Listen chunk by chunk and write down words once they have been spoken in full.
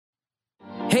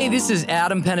Hey, this is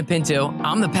Adam Panepinto.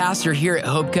 I'm the pastor here at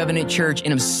Hope Covenant Church,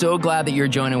 and I'm so glad that you're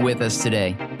joining with us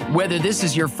today. Whether this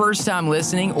is your first time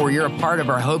listening or you're a part of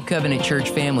our Hope Covenant Church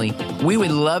family, we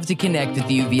would love to connect with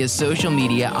you via social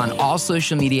media on all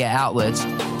social media outlets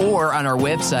or on our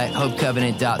website,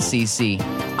 hopecovenant.cc.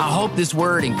 I hope this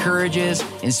word encourages,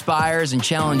 inspires, and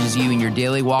challenges you in your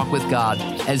daily walk with God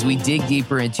as we dig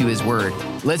deeper into His Word.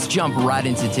 Let's jump right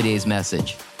into today's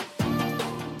message.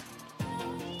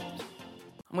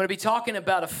 I'm going to be talking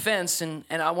about offense, and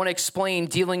I want to explain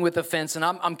dealing with offense. And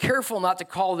I'm careful not to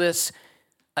call this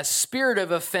a spirit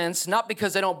of offense, not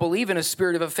because I don't believe in a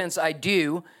spirit of offense, I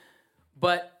do.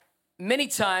 But many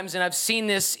times, and I've seen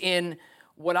this in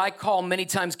what I call many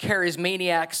times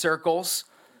charismaniac circles,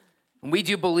 and we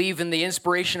do believe in the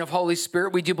inspiration of Holy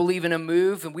Spirit. We do believe in a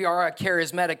move, and we are a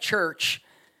charismatic church.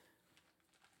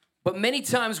 But many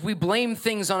times we blame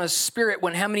things on a spirit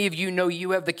when how many of you know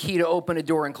you have the key to open a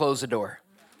door and close a door?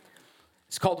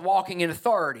 It's called walking in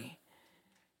authority.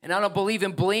 And I don't believe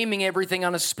in blaming everything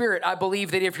on a spirit. I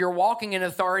believe that if you're walking in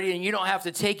authority and you don't have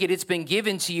to take it, it's been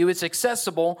given to you, it's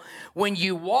accessible. When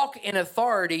you walk in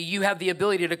authority, you have the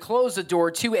ability to close the door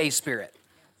to a spirit.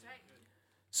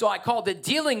 So I called it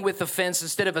dealing with offense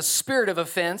instead of a spirit of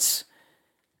offense,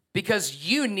 because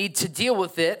you need to deal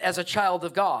with it as a child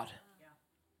of God.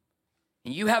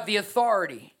 And you have the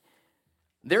authority.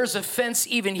 There's offense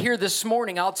even here this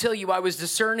morning. I'll tell you, I was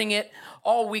discerning it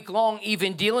all week long,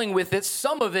 even dealing with it.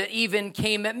 Some of it even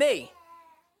came at me.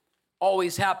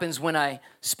 Always happens when I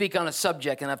speak on a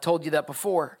subject, and I've told you that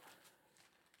before.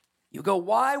 You go,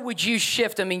 why would you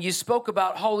shift? I mean, you spoke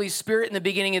about Holy Spirit in the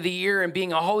beginning of the year and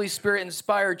being a Holy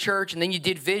Spirit-inspired church, and then you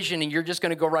did vision, and you're just going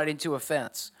to go right into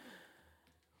offense.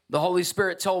 The Holy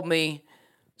Spirit told me,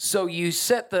 so you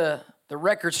set the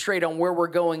record straight on where we're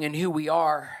going and who we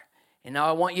are. And now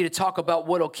I want you to talk about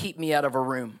what'll keep me out of a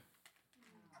room.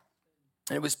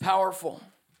 And it was powerful.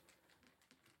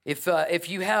 If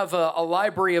you have a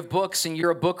library of books and you're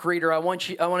a book reader, I want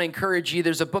to encourage you.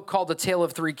 There's a book called The Tale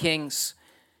of Three Kings,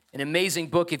 an amazing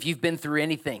book if you've been through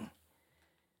anything.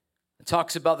 It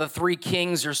talks about the three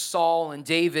kings, are Saul and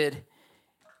David,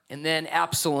 and then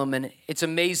Absalom. And it's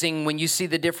amazing when you see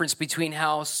the difference between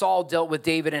how Saul dealt with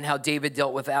David and how David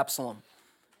dealt with Absalom.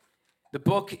 The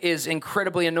book is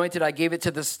incredibly anointed. I gave it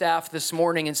to the staff this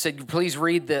morning and said, please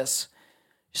read this.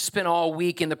 Spent all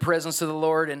week in the presence of the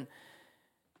Lord, and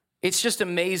it's just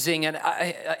amazing. And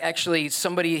I actually,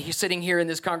 somebody sitting here in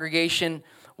this congregation,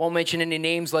 won't mention any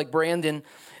names, like Brandon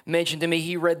mentioned to me,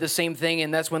 he read the same thing,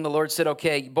 and that's when the Lord said,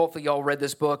 okay, both of y'all read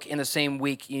this book in the same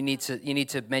week. You need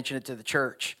to mention it to the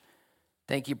church.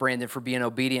 Thank you, Brandon, for being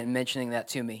obedient and mentioning that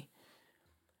to me.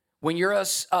 When you're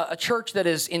a church that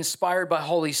is inspired by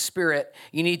Holy Spirit,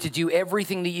 you need to do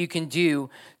everything that you can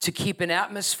do to keep an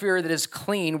atmosphere that is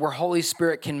clean where Holy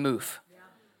Spirit can move. Yeah.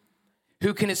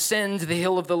 Who can ascend the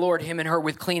hill of the Lord, him and her,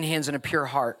 with clean hands and a pure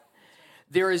heart?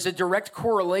 There is a direct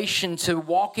correlation to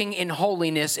walking in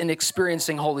holiness and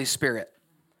experiencing Holy Spirit.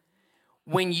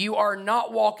 When you are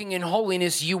not walking in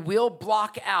holiness, you will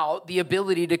block out the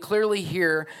ability to clearly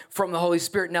hear from the Holy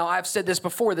Spirit. Now, I've said this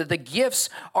before, that the gifts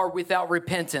are without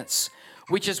repentance,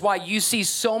 which is why you see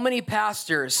so many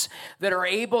pastors that are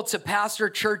able to pastor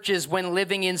churches when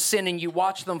living in sin, and you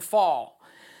watch them fall,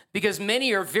 because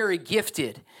many are very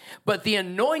gifted. But the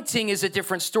anointing is a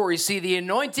different story. See, the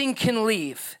anointing can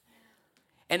leave.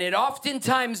 And it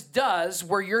oftentimes does,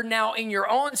 where you're now in your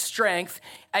own strength.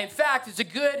 In fact, it's a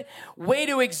good way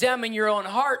to examine your own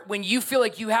heart when you feel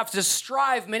like you have to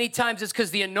strive. Many times it's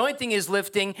because the anointing is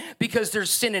lifting, because there's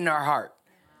sin in our heart.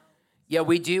 Yeah,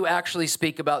 we do actually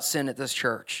speak about sin at this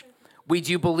church. We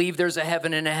do believe there's a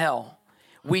heaven and a hell.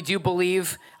 We do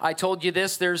believe, I told you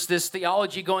this, there's this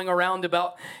theology going around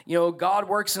about, God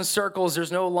works in circles.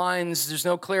 There's no lines. There's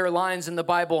no clear lines in the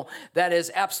Bible. That is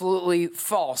absolutely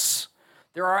false.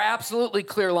 There are absolutely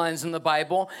clear lines in the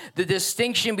Bible. The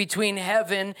distinction between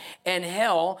heaven and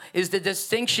hell is the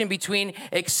distinction between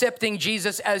accepting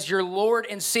Jesus as your Lord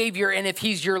and Savior. And if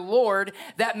he's your Lord,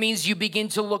 that means you begin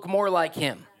to look more like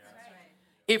him.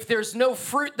 If there's no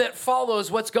fruit that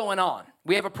follows, what's going on?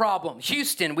 We have a problem.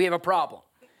 Houston, we have a problem.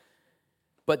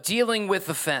 But dealing with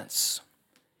offense.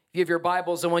 If you have your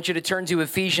Bibles, I want you to turn to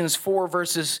Ephesians 4,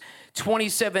 verses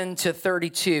 27 to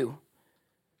 32.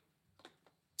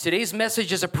 Today's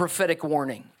message is a prophetic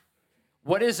warning.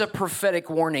 What is a prophetic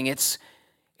warning? It's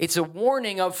a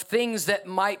warning of things that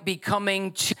might be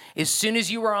coming to, as soon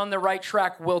as you are on the right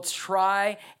track, will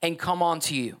try and come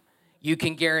onto you. You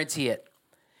can guarantee it.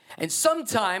 And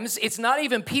sometimes it's not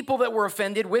even people that we're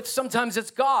offended with. Sometimes it's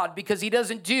God, because he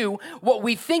doesn't do what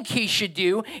we think he should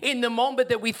do in the moment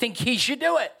that we think he should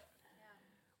do it.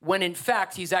 when in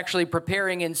fact he's actually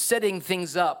preparing and setting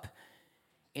things up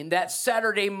in that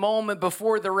Saturday moment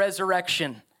before the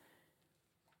resurrection.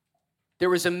 There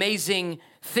was amazing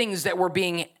things that were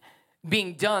being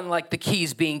done, like the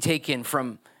keys being taken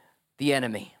from the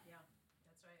enemy. Yeah,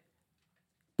 that's right.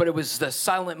 But it was the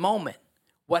silent moment.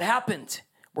 What happened?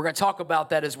 We're going to talk about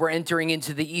that as we're entering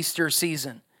into the Easter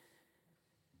season.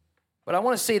 But I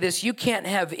want to say this, you can't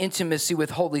have intimacy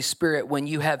with Holy Spirit when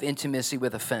you have intimacy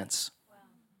with offense. Wow.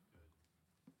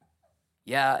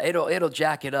 Yeah, it'll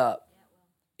jack it up.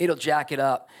 It'll jack it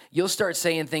up. You'll start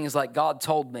saying things like, God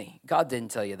told me. God didn't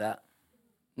tell you that.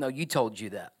 No, you told you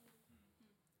that.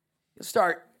 You'll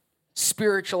start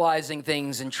spiritualizing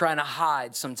things and trying to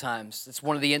hide sometimes. That's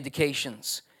one of the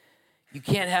indications. You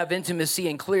can't have intimacy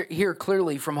and hear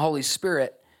clearly from Holy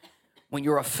Spirit when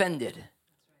you're offended.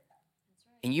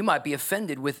 And you might be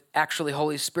offended with actually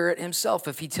Holy Spirit himself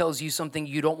if he tells you something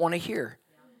you don't want to hear.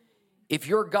 If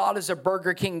your God is a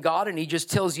Burger King God and he just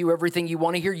tells you everything you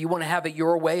want to hear, you want to have it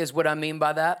your way is what I mean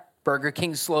by that. Burger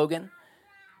King slogan.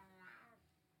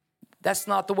 That's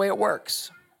not the way it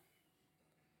works.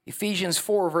 Ephesians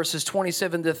 4 verses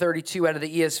 27 to 32 out of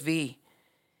the ESV.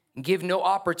 Give no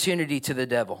opportunity to the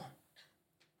devil.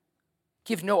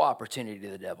 Give no opportunity to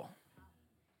the devil.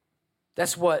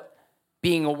 That's what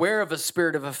being aware of a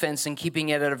spirit of offense and keeping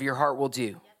it out of your heart will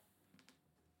do.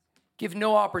 Give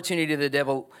no opportunity to the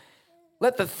devil.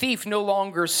 Let the thief no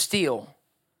longer steal,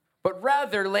 but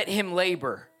rather let him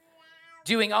labor,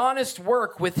 doing honest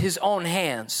work with his own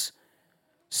hands,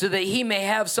 so that he may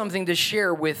have something to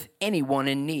share with anyone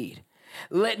in need.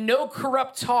 Let no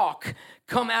corrupt talk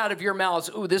come out of your mouths.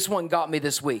 Ooh, this one got me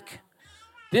this week.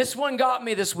 This one got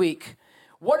me this week.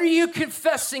 What are you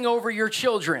confessing over your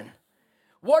children?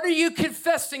 What are you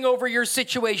confessing over your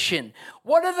situation?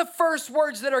 What are the first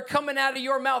words that are coming out of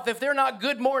your mouth? If they're not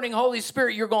good morning, Holy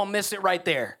Spirit, you're going to miss it right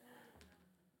there.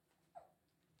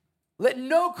 Let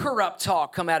no corrupt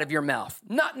talk come out of your mouth.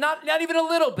 Not even a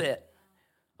little bit.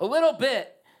 A little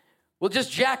bit will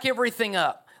just jack everything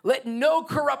up. Let no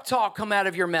corrupt talk come out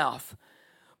of your mouth,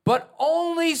 but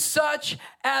only such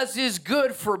as is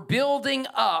good for building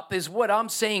up. Is what I'm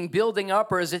saying building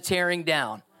up, or is it tearing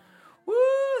down? Woo,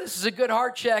 this is a good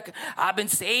heart check. I've been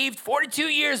saved 42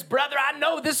 years, brother. I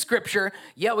know this scripture.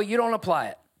 Yeah, well, you don't apply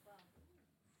it.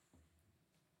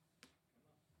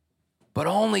 But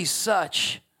only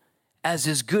such as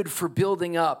is good for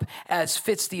building up, as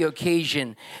fits the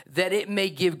occasion, that it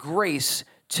may give grace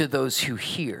to those who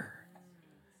hear.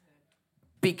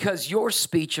 Because your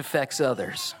speech affects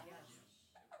others.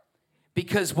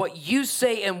 Because what you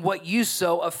say and what you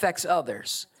sow affects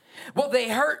others. Well, they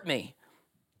hurt me.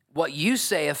 What you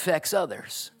say affects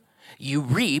others. You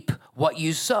reap what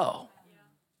you sow.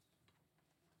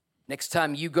 Next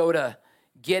time you go to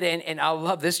get in, and I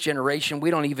love this generation, we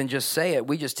don't even just say it,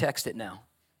 we just text it now.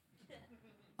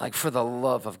 Like, for the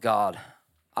love of God.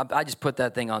 I just put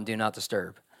that thing on Do Not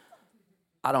Disturb.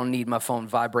 I don't need my phone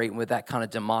vibrating with that kind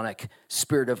of demonic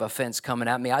spirit of offense coming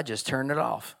at me. I just turn it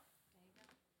off.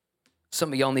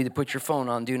 Some of y'all need to put your phone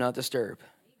on Do Not Disturb.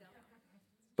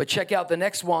 But check out the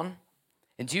next one.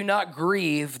 And do not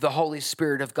grieve the Holy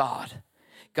Spirit of God.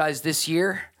 Guys, this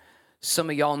year, some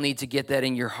of y'all need to get that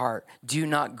in your heart. Do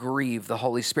not grieve the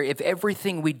Holy Spirit. If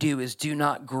everything we do is do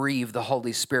not grieve the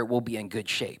Holy Spirit, we'll be in good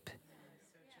shape.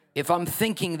 If I'm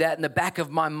thinking that in the back of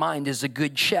my mind is a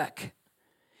good check.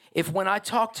 If when I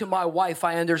talk to my wife,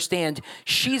 I understand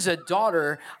she's a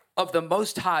daughter of the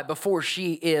Most High before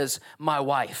she is my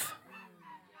wife.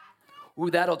 Ooh,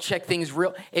 that'll check things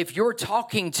real. If you're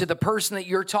talking to the person that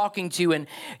you're talking to and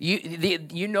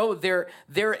you know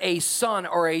they're a son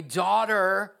or a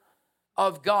daughter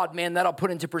of God, man, that'll put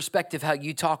into perspective how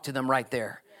you talk to them right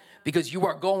there. Because you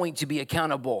are going to be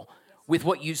accountable with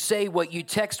what you say, what you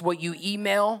text, what you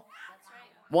email.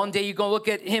 One day you're going to look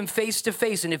at him face to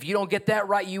face, and if you don't get that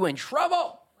right, you in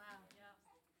trouble.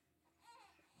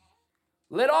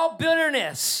 Let all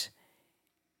bitterness.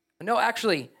 No,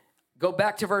 actually, go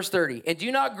back to verse 30. And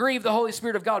do not grieve the Holy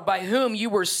Spirit of God, by whom you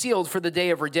were sealed for the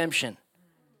day of redemption.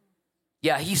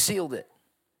 Yeah, he sealed it.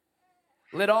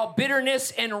 Let all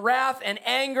bitterness and wrath and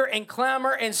anger and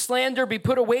clamor and slander be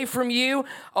put away from you,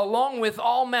 along with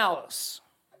all malice.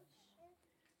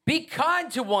 Be kind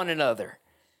to one another.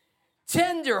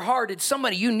 Tender-hearted.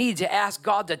 Somebody, you need to ask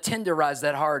God to tenderize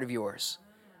that heart of yours.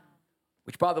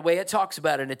 Which, by the way, it talks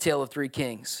about in A Tale of Three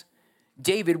Kings.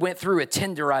 David went through a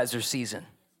tenderizer season.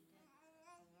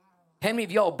 How many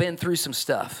of y'all been through some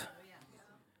stuff?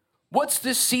 What's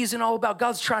this season all about?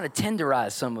 God's trying to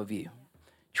tenderize some of you.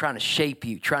 Trying to shape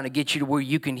you. Trying to get you to where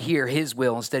you can hear his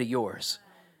will instead of yours.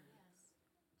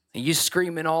 And you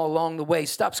screaming all along the way.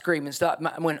 Stop screaming. Stop.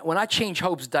 When I change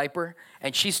Hope's diaper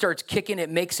and she starts kicking, it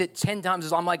makes it 10 times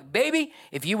as I'm like, baby,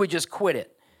 if you would just quit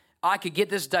it, I could get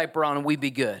this diaper on and we'd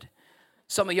be good.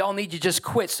 Some of y'all need to just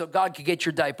quit so God could get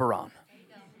your diaper on.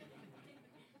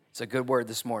 It's a good word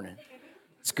this morning.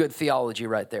 It's good theology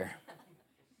right there.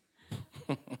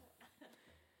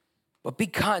 But be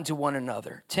kind to one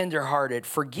another, tenderhearted,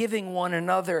 forgiving one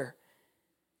another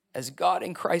as God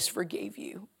in Christ forgave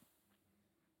you.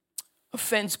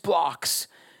 Offense blocks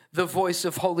the voice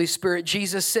of Holy Spirit.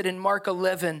 Jesus said in Mark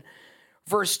 11,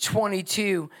 verse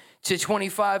 22 to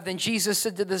 25, then Jesus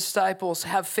said to the disciples,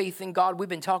 have faith in God. We've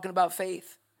been talking about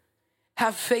faith.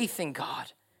 Have faith in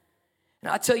God.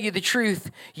 And I tell you the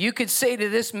truth, you could say to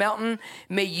this mountain,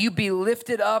 may you be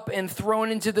lifted up and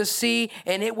thrown into the sea,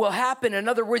 and it will happen. In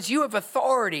other words, you have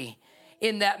authority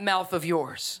in that mouth of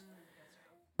yours.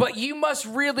 But you must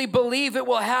really believe it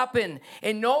will happen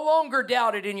and no longer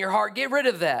doubt it in your heart. Get rid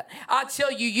of that. I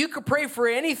tell you, you could pray for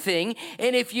anything,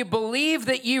 and if you believe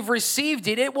that you've received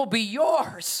it, it will be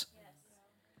yours.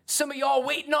 Some of y'all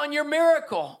waiting on your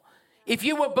miracle. If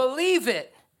you would believe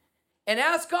it and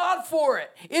ask God for it,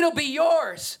 it'll be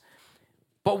yours.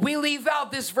 But we leave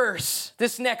out this verse,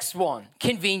 this next one,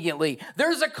 conveniently.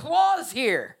 There's a clause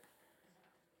here.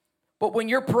 But when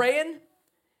you're praying,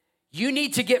 you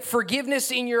need to get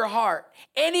forgiveness in your heart.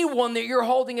 Anyone that you're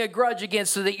holding a grudge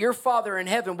against so that your Father in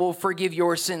heaven will forgive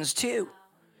your sins too.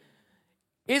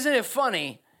 Isn't it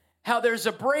funny how there's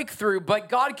a breakthrough, but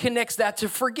God connects that to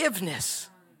forgiveness?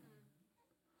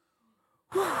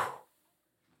 Whew.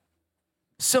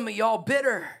 Some of y'all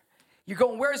bitter. You're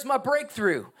going, where's my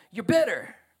breakthrough? You're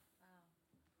bitter.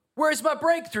 Where's my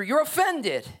breakthrough? You're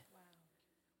offended.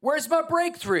 Where's my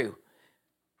breakthrough?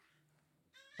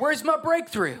 Where's my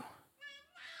breakthrough?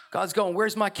 God's going,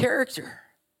 where's my character?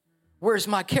 Where's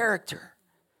my character?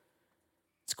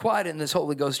 It's quiet in this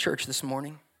Holy Ghost church this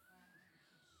morning.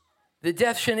 The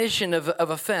definition of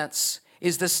offense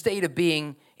is the state of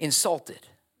being insulted.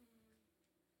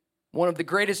 One of the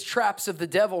greatest traps of the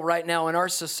devil right now in our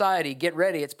society, get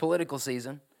ready, it's political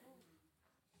season.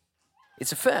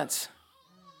 It's offense.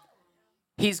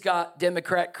 He's got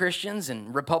Democrat Christians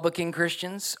and Republican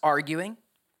Christians arguing,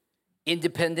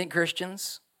 independent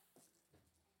Christians.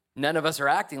 None of us are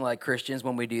acting like Christians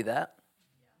when we do that.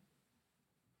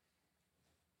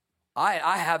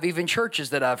 I have even churches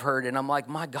that I've heard, and I'm like,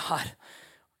 my God,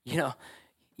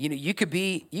 you could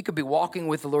be walking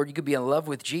with the Lord, you could be in love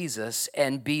with Jesus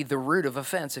and be the root of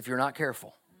offense if you're not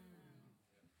careful.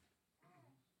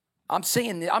 I'm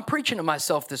preaching to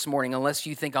myself this morning. Unless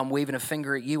you think I'm waving a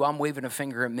finger at you, I'm waving a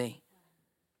finger at me.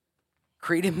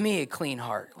 Create in me a clean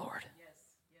heart, Lord.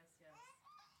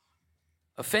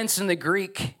 Offense in the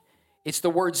Greek, it's the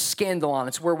word scandalon.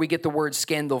 It's where we get the word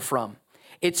scandal from.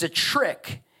 It's a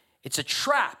trick. It's a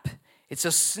trap. It's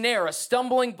a snare, a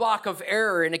stumbling block of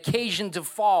error, an occasion to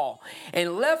fall.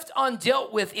 And left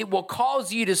undealt with, it will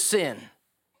cause you to sin.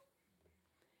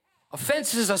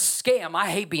 Offense is a scam.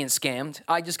 I hate being scammed.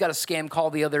 I just got a scam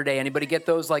call the other day. Anybody get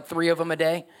those, like 3 of them a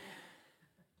day?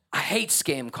 I hate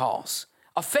scam calls.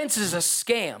 Offense is a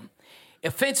scam.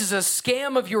 Offense is a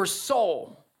scam of your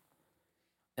soul.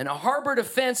 And a harbored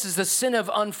offense is the sin of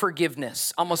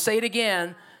unforgiveness. I'm going to say it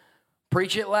again.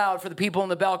 Preach it loud for the people in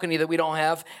the balcony that we don't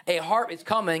have. It's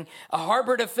coming. A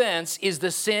harbored offense is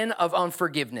the sin of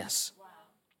unforgiveness.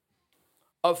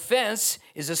 Wow. Offense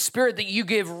is a spirit that you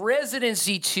give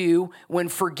residency to when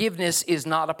forgiveness is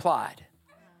not applied.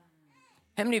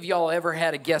 How many of y'all ever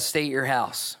had a guest stay at your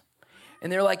house? And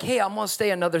they're like, hey, I'm going to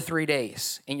stay another 3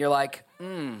 days. And you're like, let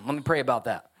me pray about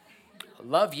that. I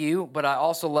love you, but I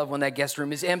also love when that guest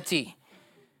room is empty.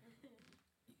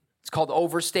 It's called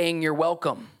overstaying your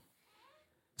welcome.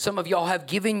 Some of y'all have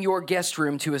given your guest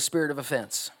room to a spirit of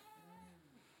offense.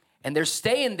 And they're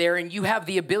staying there, and you have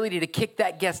the ability to kick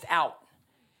that guest out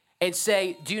and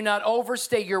say, do not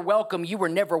overstay your welcome. You were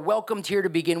never welcomed here to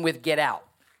begin with. Get out.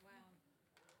 Wow.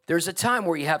 There's a time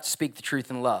where you have to speak the truth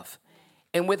in love.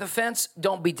 And with offense,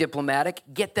 don't be diplomatic.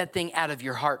 Get that thing out of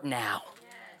your heart now.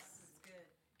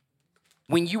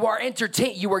 When you are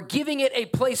entertained, you are giving it a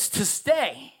place to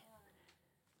stay.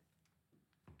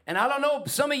 And I don't know,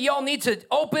 some of y'all need to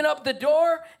open up the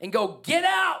door and go, get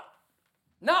out.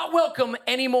 Not welcome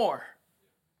anymore.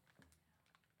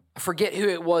 I forget who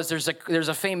it was. There's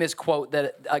a famous quote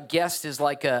that a guest is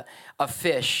like a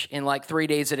fish. In like 3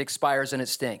 days it expires and it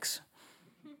stinks.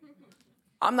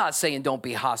 I'm not saying don't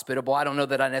be hospitable. I don't know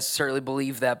that I necessarily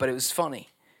believe that, but it was funny.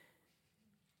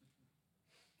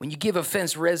 When you give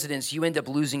offense residence, you end up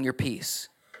losing your peace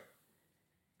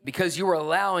because you are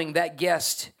allowing that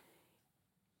guest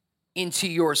into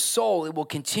your soul, it will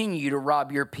continue to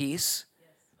rob your peace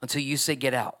until you say,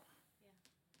 get out.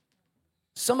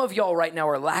 Some of y'all right now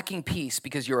are lacking peace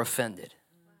because you're offended.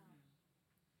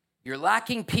 You're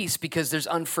lacking peace because there's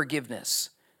unforgiveness.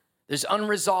 There's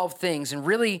unresolved things. And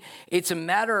really, it's a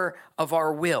matter of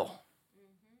our will.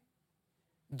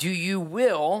 Do you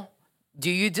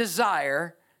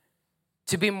desire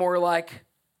to be more like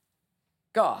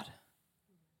God?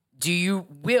 Do you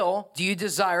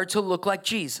desire to look like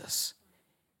Jesus?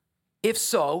 If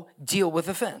so, deal with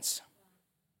offense.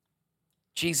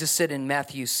 Jesus said in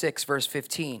Matthew 6, verse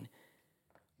 15,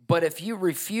 but if you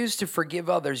refuse to forgive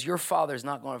others, your Father's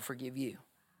not going to forgive you.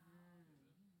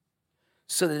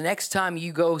 So the next time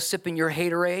you go sipping your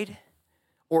haterade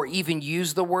or even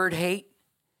use the word hate,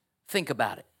 think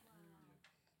about it.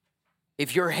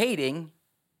 If you're hating,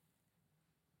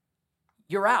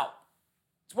 you're out.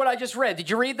 It's what I just read. Did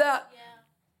you read that? Yeah.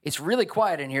 It's really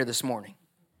quiet in here this morning.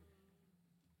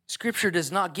 Scripture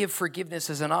does not give forgiveness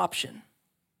as an option.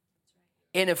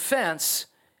 An offense,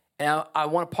 and I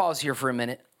want to pause here for a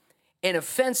minute. An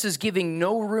offense is giving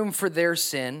no room for their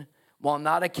sin while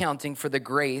not accounting for the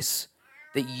grace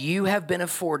that you have been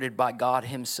afforded by God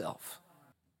himself.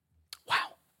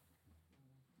 Wow.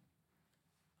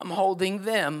 I'm holding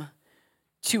them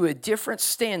to a different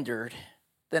standard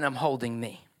than I'm holding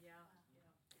me.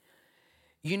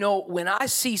 You know, when I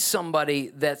see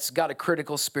somebody that's got a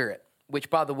critical spirit, which,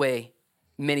 by the way,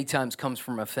 many times comes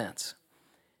from offense,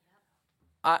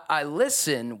 I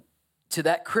listen to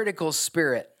that critical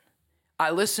spirit.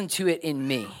 I listen to it in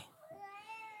me.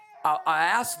 I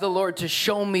ask the Lord to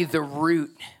show me the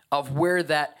root of where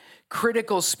that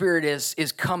critical spirit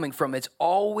is coming from. It's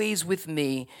always with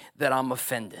me that I'm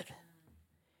offended,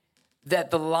 that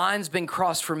the line's been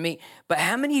crossed for me. But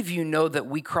how many of you know that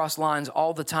we cross lines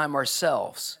all the time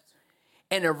ourselves?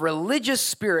 And a religious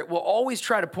spirit will always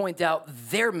try to point out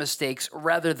their mistakes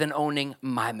rather than owning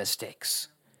my mistakes.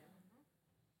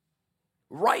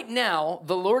 Right now,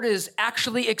 the Lord is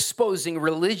actually exposing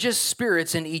religious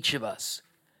spirits in each of us.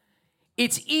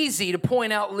 It's easy to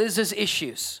point out Liz's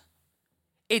issues.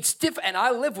 It's different, and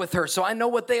I live with her, so I know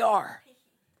what they are.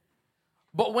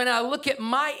 But when I look at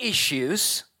my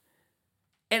issues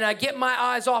and I get my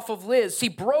eyes off of Liz, see,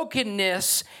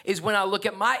 brokenness is when I look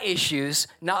at my issues,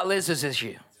 not Liz's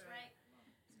issue.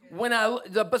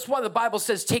 That's why the Bible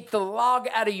says, take the log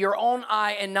out of your own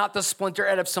eye and not the splinter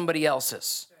out of somebody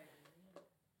else's.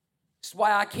 That's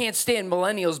why I can't stand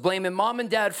millennials blaming mom and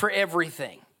dad for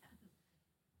everything.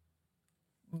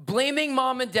 Blaming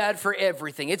mom and dad for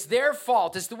everything. It's their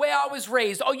fault. It's the way I was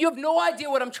raised. Oh, you have no idea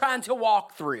what I'm trying to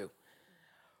walk through.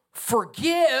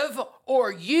 Forgive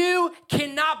or you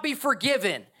cannot be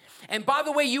forgiven. And by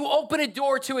the way, you open a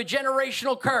door to a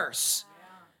generational curse.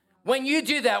 When you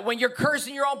do that, when you're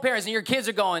cursing your own parents and your kids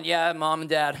are going, yeah, mom and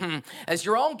dad, as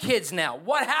your own kids now,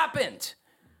 what happened?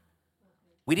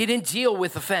 We didn't deal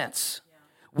with offense.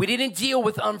 We didn't deal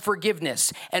with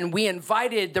unforgiveness. And we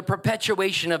invited the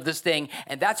perpetuation of this thing.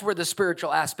 And that's where the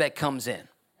spiritual aspect comes in.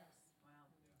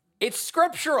 It's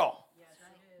scriptural.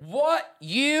 What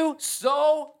you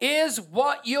sow is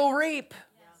what you'll reap.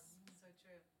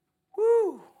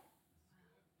 Woo.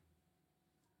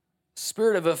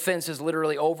 Spirit of offense has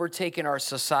literally overtaken our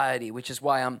society, which is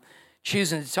why I'm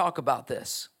choosing to talk about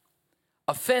this.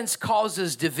 Offense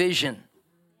causes division.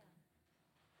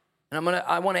 And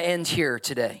I want to end here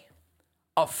today.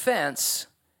 Offense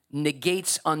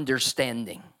negates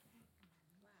understanding.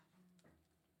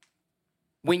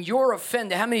 When you're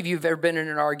offended, how many of you have ever been in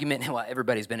an argument? Well,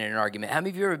 everybody's been in an argument. How many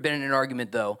of you have ever been in an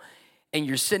argument, though, and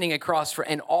you're sitting across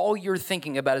and all you're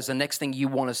thinking about is the next thing you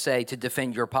want to say to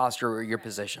defend your posture or your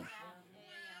position?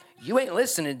 You ain't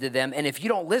listening to them, and if you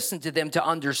don't listen to them to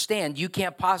understand, you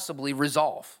can't possibly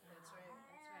resolve.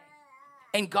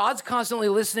 And God's constantly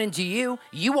listening to you.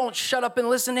 You won't shut up and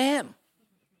listen to him.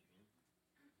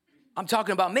 I'm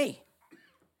talking about me.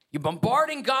 You're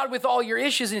bombarding God with all your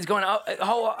issues, and he's going,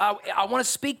 I want to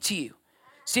speak to you.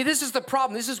 See, this is the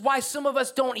problem. This is why some of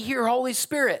us don't hear Holy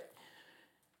Spirit.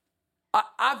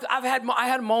 I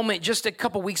had a moment just a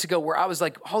couple weeks ago where I was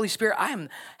like, Holy Spirit, I am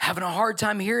having a hard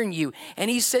time hearing you. And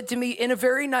he said to me in a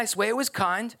very nice way, it was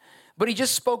kind, but he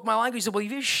just spoke my language. He said, well, if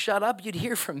you shut up, you'd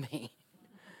hear from me.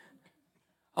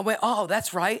 I went, oh,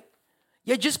 that's right.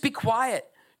 Yeah, just be quiet.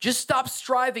 Just stop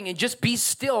striving and just be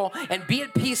still and be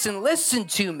at peace and listen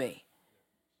to me.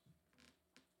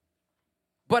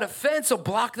 But offense will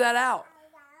block that out.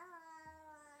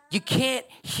 You can't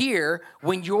hear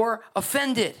when you're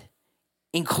offended,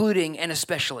 including and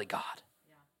especially God.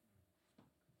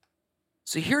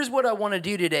 So here's what I want to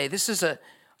do today. This is a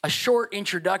short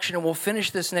introduction, and we'll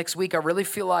finish this next week. I really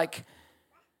feel like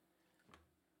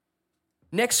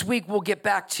Next week, we'll get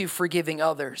back to forgiving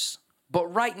others.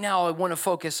 But right now, I want to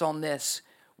focus on this.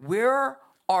 Where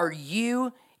are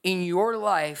you in your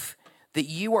life that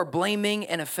you are blaming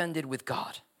and offended with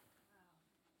God?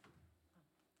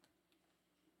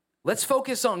 Let's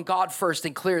focus on God first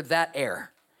and clear that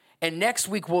air. And next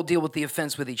week, we'll deal with the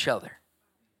offense with each other.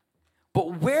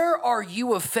 But where are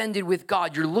you offended with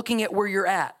God? You're looking at where you're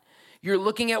at. You're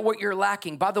looking at what you're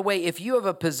lacking. By the way, if you have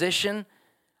a position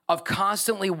of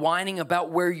constantly whining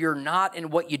about where you're not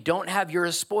and what you don't have, you're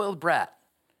a spoiled brat.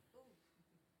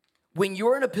 When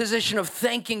you're in a position of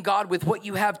thanking God with what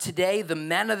you have today, the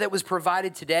manna that was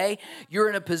provided today, you're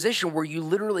in a position where you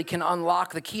literally can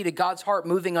unlock the key to God's heart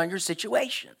moving on your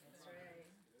situation.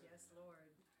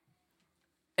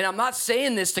 And I'm not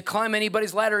saying this to climb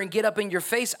anybody's ladder and get up in your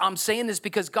face. I'm saying this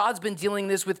because God's been dealing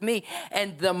this with me.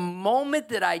 And the moment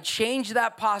that I change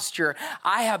that posture,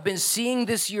 I have been seeing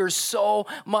this year so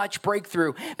much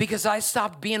breakthrough because I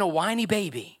stopped being a whiny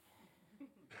baby.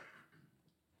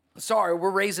 Sorry,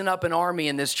 we're raising up an army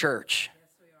in this church.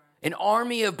 An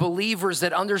army of believers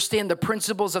that understand the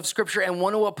principles of Scripture and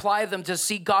want to apply them to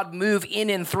see God move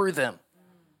in and through them.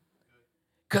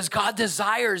 Because God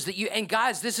desires that you, and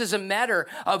guys, this is a matter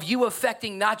of you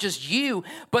affecting not just you,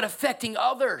 but affecting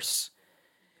others.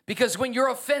 Because when you're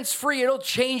offense-free, it'll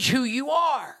change who you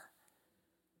are.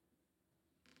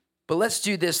 But let's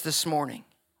do this morning.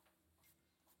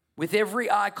 With every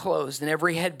eye closed and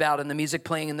every head bowed and the music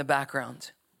playing in the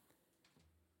background.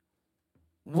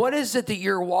 What is it that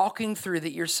you're walking through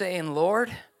that you're saying, Lord,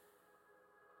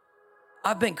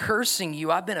 I've been cursing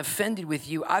you. I've been offended with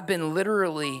you. I've been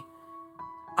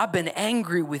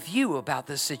angry with you about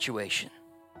this situation.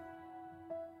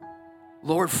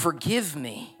 Lord, forgive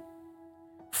me.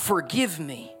 Forgive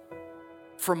me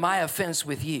for my offense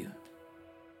with you.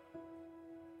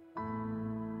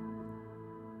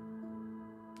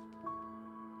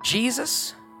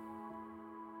 Jesus,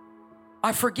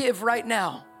 I forgive right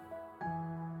now.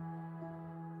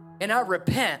 And I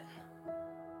repent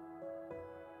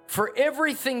for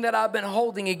everything that I've been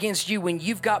holding against you when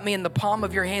you've got me in the palm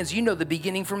of your hands. You know the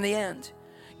beginning from the end.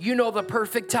 You know the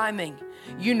perfect timing.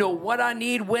 You know what I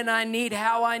need, when I need,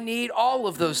 how I need, all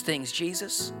of those things,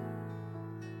 Jesus.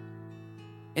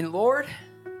 And Lord,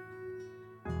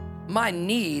 my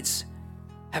needs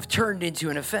have turned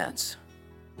into an offense.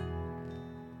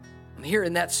 I'm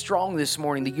hearing that strong this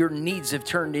morning, that your needs have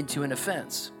turned into an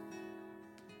offense.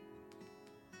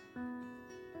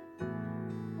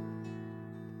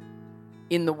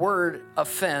 In the word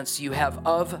offense, you have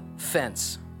of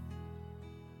fence.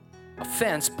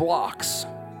 Offense blocks.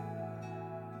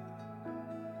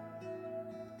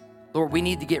 Lord, we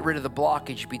need to get rid of the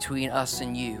blockage between us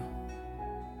and you.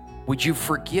 Would you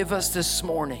forgive us this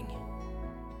morning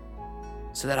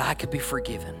so that I could be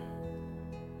forgiven?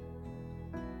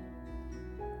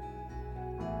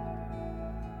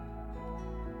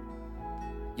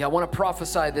 Yeah, I want to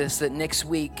prophesy this, that next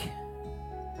week,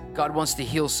 God wants to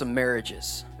heal some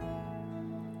marriages.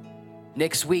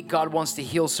 Next week, God wants to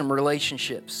heal some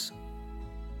relationships.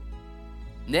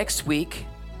 Next week,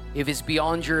 if it's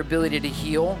beyond your ability to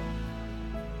heal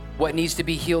what needs to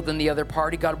be healed in the other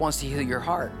party, God wants to heal your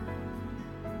heart.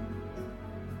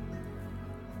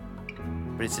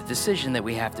 But it's a decision that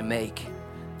we have to make,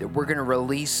 that we're going to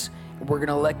release, and we're going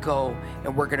to let go,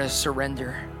 and we're going to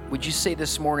surrender. Would you say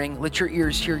this morning, let your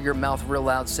ears hear your mouth real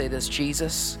loud, say this,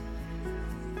 Jesus,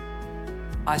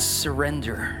 I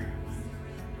surrender.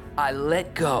 I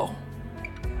let go.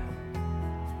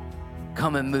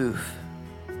 Come and move.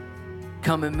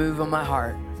 Come and move on my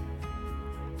heart.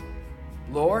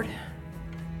 Lord,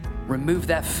 remove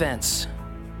that fence.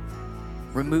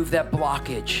 Remove that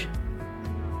blockage,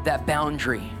 that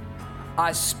boundary.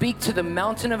 I speak to the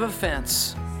mountain of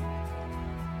offense,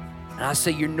 and I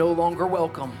say you're no longer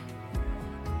welcome.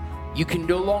 You can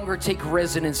no longer take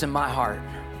residence in my heart.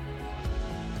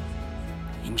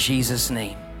 In Jesus'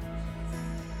 name,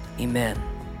 amen.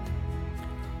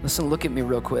 Listen, look at me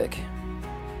real quick.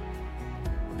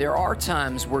 There are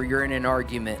times where you're in an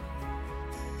argument.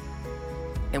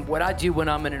 And what I do when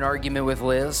I'm in an argument with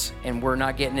Liz and we're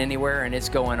not getting anywhere and it's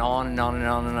going on and on and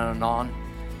on and on and on,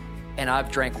 and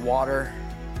I've drank water,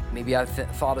 maybe I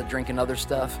thought of drinking other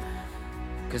stuff,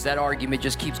 because that argument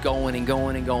just keeps going and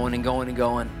going and going and going and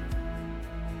going.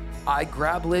 I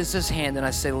grab Liz's hand and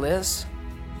I say, Liz,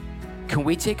 can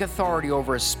we take authority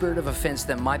over a spirit of offense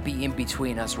that might be in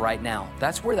between us right now?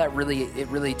 That's where it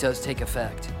really does take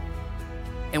effect.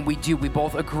 And we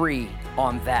both agree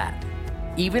on that.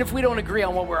 Even if we don't agree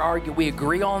on what we're arguing, we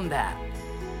agree on that.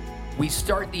 We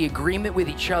start the agreement with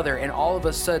each other, and all of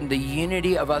a sudden, the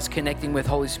unity of us connecting with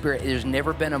Holy Spirit, there's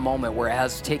never been a moment where it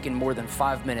has taken more than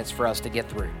 5 minutes for us to get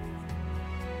through.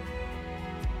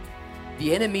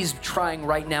 The enemy's trying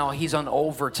right now. He's on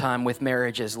overtime with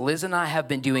marriages. Liz and I have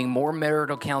been doing more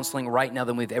marital counseling right now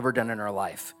than we've ever done in our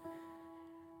life.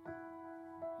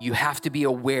 You have to be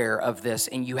aware of this,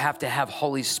 and you have to have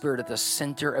Holy Spirit at the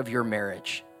center of your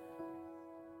marriage.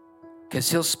 Because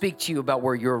he'll speak to you about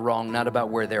where you're wrong, not about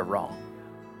where they're wrong.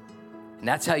 And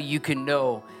that's how you can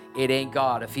know it ain't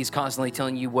God. If he's constantly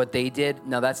telling you what they did,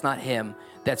 no, that's not him.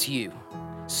 That's you.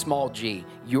 Small g.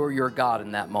 You're your God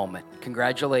in that moment.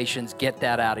 Congratulations. Get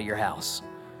that out of your house.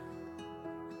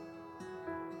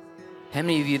 How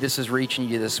many of you this is reaching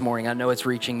you this morning? I know it's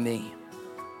reaching me.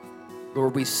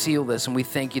 Lord, we seal this and we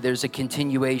thank you. There's a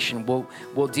continuation.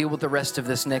 We'll deal with the rest of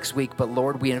this next week. But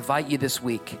Lord, we invite you this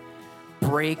week.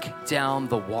 Break down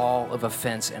the wall of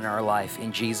offense in our life.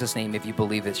 In Jesus' name, if you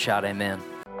believe it, shout amen.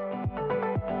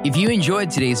 If you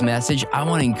enjoyed today's message, I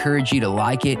want to encourage you to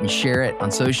like it and share it on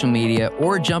social media,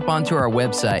 or jump onto our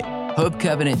website,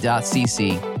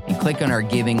 hopecovenant.cc, and click on our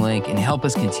giving link and help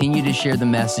us continue to share the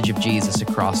message of Jesus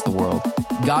across the world.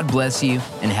 God bless you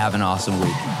and have an awesome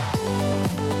week.